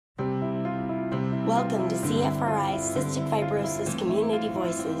Welcome to CFRI's Cystic Fibrosis Community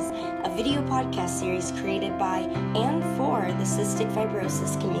Voices, a video podcast series created by and for the cystic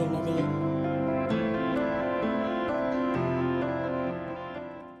fibrosis community.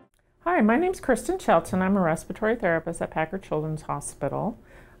 Hi, my name is Kristin Shelton. I'm a respiratory therapist at Packard Children's Hospital.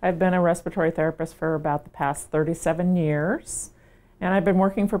 I've been a respiratory therapist for about the past 37 years, and I've been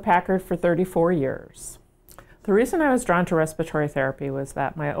working for Packard for 34 years. The reason I was drawn to respiratory therapy was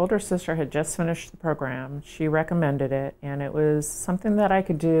that my older sister had just finished the program. She recommended it, and it was something that I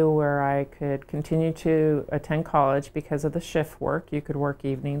could do where I could continue to attend college because of the shift work. You could work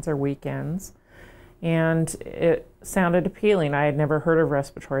evenings or weekends, and it sounded appealing. I had never heard of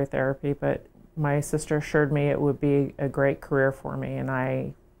respiratory therapy, but my sister assured me it would be a great career for me, and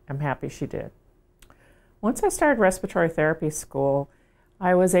I am happy she did. Once I started respiratory therapy school,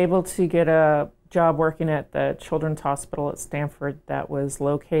 I was able to get a job working at the Children's Hospital at Stanford that was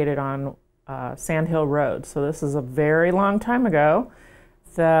located on Sand Hill Road. So this is a very long time ago.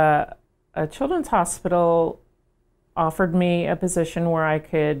 The Children's Hospital offered me a position where I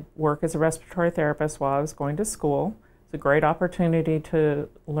could work as a respiratory therapist while I was going to school. It's a great opportunity to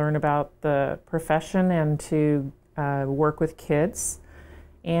learn about the profession and to work with kids.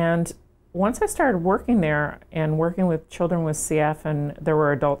 And once I started working there and working with children with CF, and there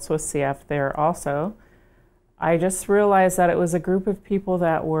were adults with CF there also, I just realized that it was a group of people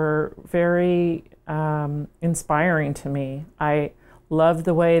that were very inspiring to me. I loved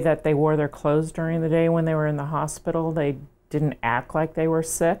the way that they wore their clothes during the day when they were in the hospital. They didn't act like they were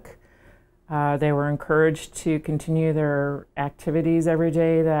sick. They were encouraged to continue their activities every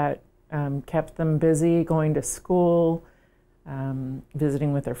day that kept them busy, going to school,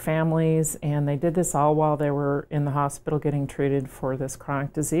 visiting with their families, and they did this all while they were in the hospital getting treated for this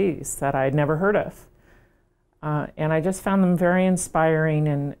chronic disease that I'd never heard of. And I just found them very inspiring,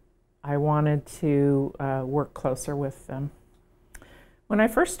 and I wanted to work closer with them. When I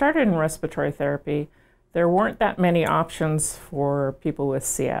first started in respiratory therapy, there weren't that many options for people with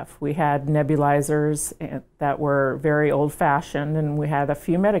CF. We had nebulizers that were very old-fashioned, and we had a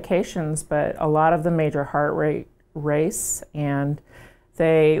few medications, but a lot of them made your heart rate race, and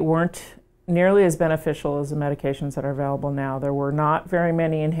they weren't nearly as beneficial as the medications that are available now. There were not very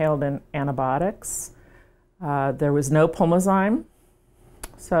many inhaled antibiotics. There was no Pulmozyme,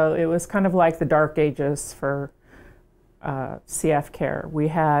 so it was kind of like the dark ages for CF care. We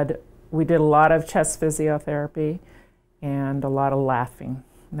did a lot of chest physiotherapy and a lot of laughing,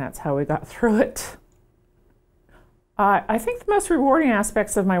 and that's how we got through it. I think the most rewarding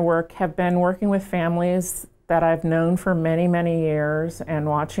aspects of my work have been working with families that I've known for many, many years and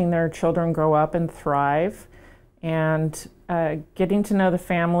watching their children grow up and thrive, and getting to know the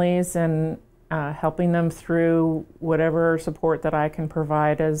families and helping them through whatever support that I can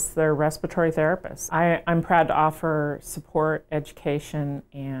provide as their respiratory therapist. I'm proud to offer support, education,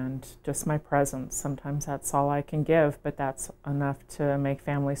 and just my presence. Sometimes that's all I can give, but that's enough to make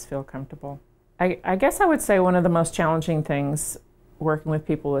families feel comfortable. I guess I would say one of the most challenging things working with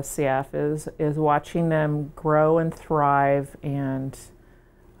people with CF is watching them grow and thrive and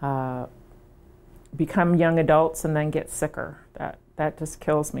become young adults and then get sicker. That just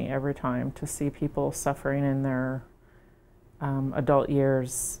kills me every time, to see people suffering in their adult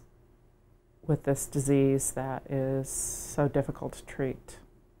years with this disease that is so difficult to treat.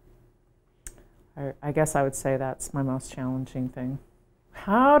 I guess I would say that's my most challenging thing.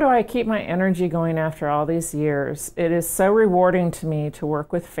 How do I keep my energy going after all these years? It is so rewarding to me to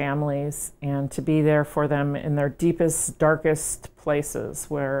work with families and to be there for them in their deepest, darkest places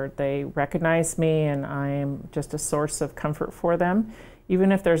where they recognize me and I'm just a source of comfort for them.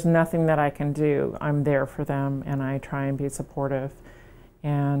 Even if there's nothing that I can do, I'm there for them and I try and be supportive.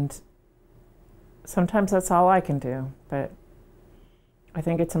 And sometimes that's all I can do, but I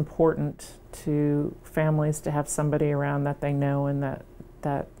think it's important to families to have somebody around that they know and that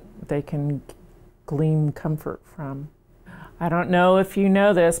they can glean comfort from. I don't know if you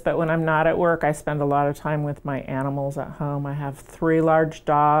know this, but when I'm not at work, I spend a lot of time with my animals at home. I have 3 large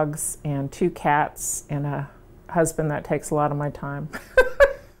dogs and 2 cats and a husband that takes a lot of my time.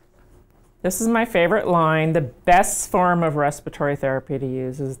 This is my favorite line. The best form of respiratory therapy to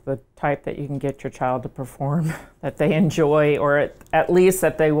use is the type that you can get your child to perform, that they enjoy, or at least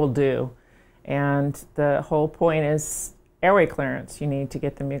that they will do. And the whole point is airway clearance. You need to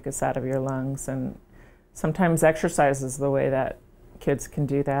get the mucus out of your lungs, and sometimes exercise is the way that kids can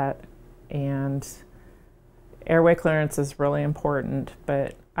do that. And airway clearance is really important,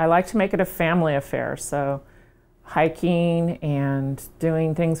 but I like to make it a family affair. So hiking and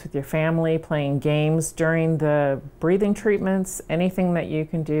doing things with your family, playing games during the breathing treatments, anything that you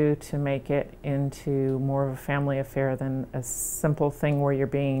can do to make it into more of a family affair than a simple thing where you're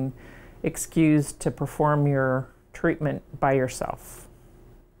being excused to perform your treatment by yourself.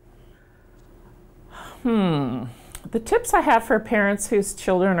 The tips I have for parents whose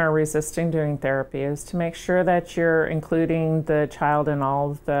children are resisting doing therapy is to make sure that you're including the child in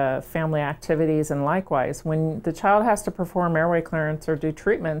all of the family activities, and likewise, when the child has to perform airway clearance or do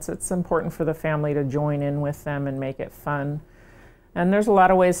treatments, it's important for the family to join in with them and make it fun. And there's a lot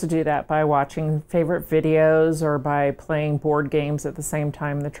of ways to do that, by watching favorite videos or by playing board games at the same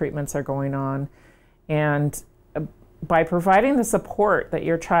time the treatments are going on. And by providing the support that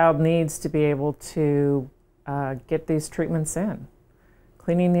your child needs to be able to get these treatments in.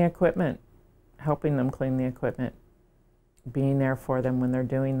 Cleaning the equipment, helping them clean the equipment, being there for them when they're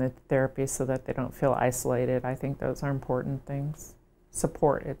doing the therapy so that they don't feel isolated. I think those are important things.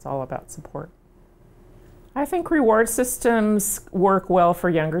 Support, it's all about support. I think reward systems work well for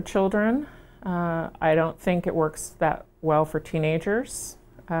younger children. I don't think it works that well for teenagers.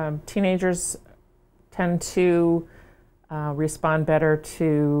 Teenagers tend to respond better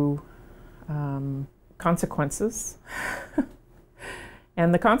to consequences.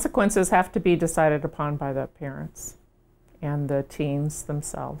 And the consequences have to be decided upon by the parents and the teens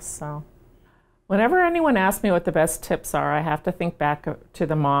themselves. So whenever anyone asks me what the best tips are, I have to think back to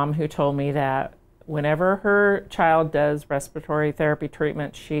the mom who told me that whenever her child does respiratory therapy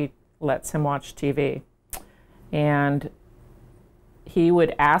treatment, she lets him watch TV. And he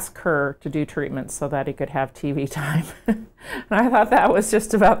would ask her to do treatments so that he could have TV time. And I thought that was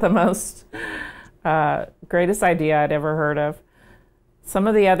just about the most greatest idea I'd ever heard of. Some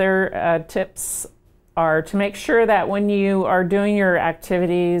of the other tips are to make sure that when you are doing your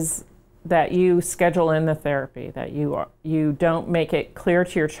activities that you schedule in the therapy, that you don't make it clear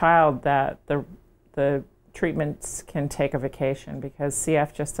to your child that the treatments can take a vacation, because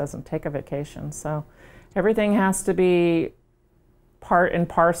CF just doesn't take a vacation. So everything has to be part and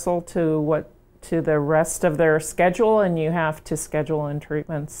parcel to the rest of their schedule, and you have to schedule in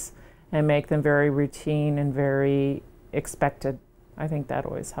treatments and make them very routine and very expected. I think that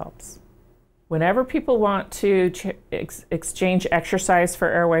always helps. Whenever people want to exchange exercise for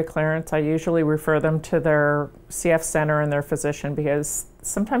airway clearance, I usually refer them to their CF center and their physician, because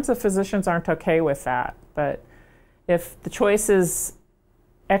sometimes the physicians aren't okay with that. But if the choice is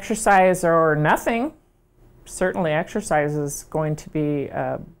exercise or nothing, certainly exercise is going to be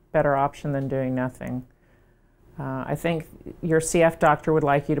a better option than doing nothing. I think your CF doctor would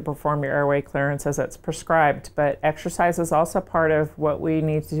like you to perform your airway clearance as it's prescribed, but exercise is also part of what we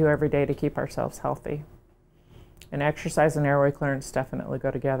need to do every day to keep ourselves healthy. And exercise and airway clearance definitely go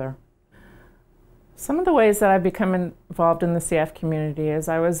together. Some of the ways that I've become involved in the CF community is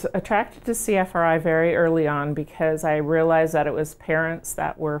I was attracted to CFRI very early on because I realized that it was parents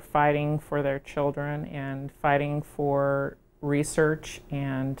that were fighting for their children and fighting for research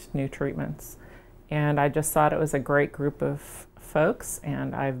and new treatments. And I just thought it was a great group of folks,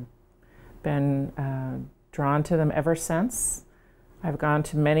 and I've been drawn to them ever since. I've gone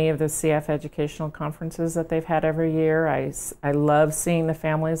to many of the CF educational conferences that they've had every year. I love seeing the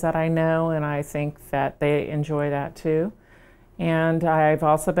families that I know, and I think that they enjoy that too. And I've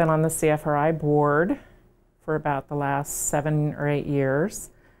also been on the CFRI board for about the last 7 or 8 years.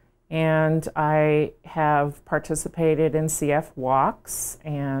 And I have participated in CF walks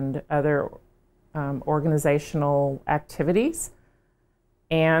and other organizational activities.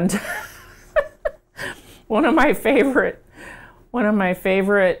 And one of my favorite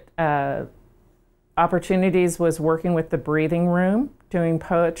opportunities was working with the breathing room, doing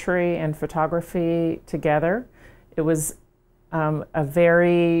poetry and photography together. It was a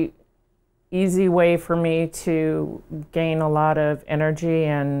very easy way for me to gain a lot of energy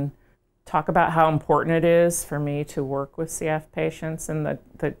and talk about how important it is for me to work with CF patients, and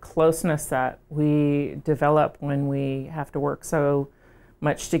the closeness that we develop when we have to work so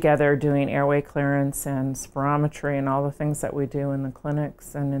much together doing airway clearance and spirometry and all the things that we do in the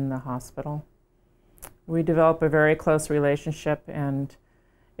clinics and in the hospital. We develop a very close relationship, and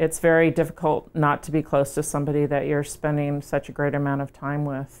it's very difficult not to be close to somebody that you're spending such a great amount of time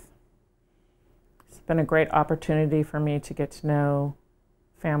with. It's been a great opportunity for me to get to know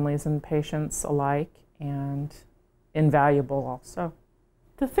families and patients alike, and invaluable also.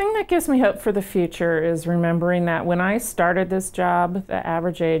 The thing that gives me hope for the future is remembering that when I started this job, the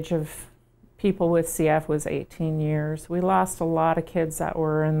average age of people with CF was 18 years. We lost a lot of kids that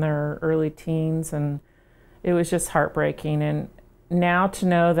were in their early teens, and it was just heartbreaking. And now to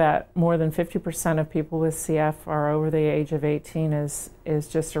know that more than 50% of people with CF are over the age of 18 is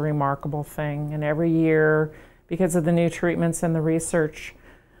just a remarkable thing. And every year, because of the new treatments and the research,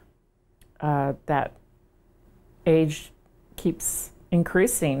 that age keeps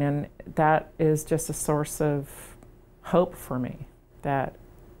increasing, and that is just a source of hope for me that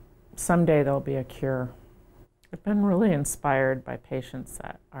someday there'll be a cure. I've been really inspired by patients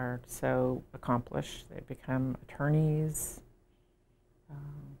that are so accomplished. They become attorneys.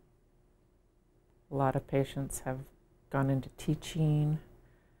 A lot of patients have gone into teaching.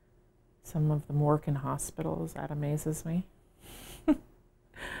 Some of them work in hospitals. That amazes me.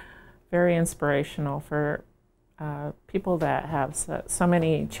 Very inspirational for people that have so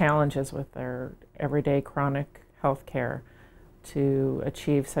many challenges with their everyday chronic health care. To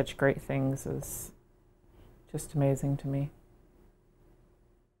achieve such great things is just amazing to me.